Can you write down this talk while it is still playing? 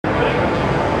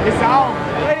It's out.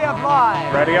 Ready Up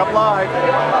Live. Ready Up Live.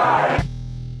 Ready Up Live.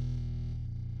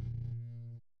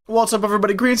 What's up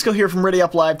everybody, Greenskull here from Ready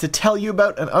Up Live to tell you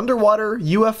about an underwater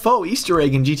UFO Easter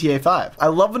egg in GTA 5. I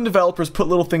love when developers put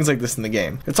little things like this in the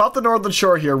game. It's off the northern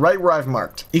shore here, right where I've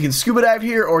marked. You can scuba dive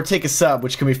here or take a sub,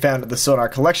 which can be found at the Sonar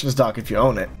Collections dock if you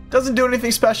own it. Doesn't do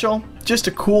anything special, just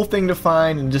a cool thing to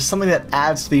find and just something that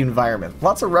adds to the environment.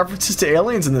 Lots of references to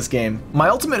aliens in this game. My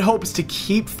ultimate hope is to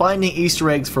keep finding Easter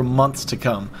eggs for months to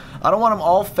come. I don't want them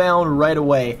all found right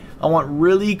away. I want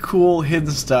really cool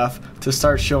hidden stuff to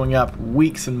start showing up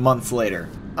weeks and months later.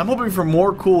 I'm hoping for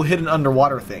more cool hidden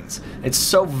underwater things. It's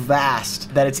so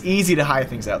vast that it's easy to hide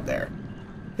things out there.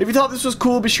 If you thought this was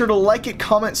cool, be sure to like it,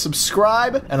 comment,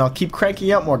 subscribe, and I'll keep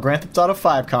cranking out more Grand Theft Auto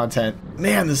 5 content.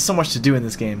 Man, there's so much to do in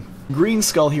this game.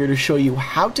 Greenskull here to show you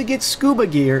how to get scuba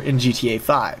gear in GTA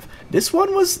 5. This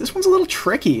one's a little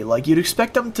tricky. Like, you'd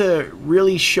expect them to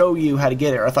really show you how to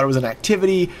get it. I thought it was an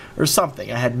activity or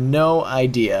something. I had no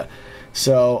idea.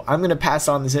 So I'm going to pass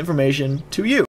on this information to you.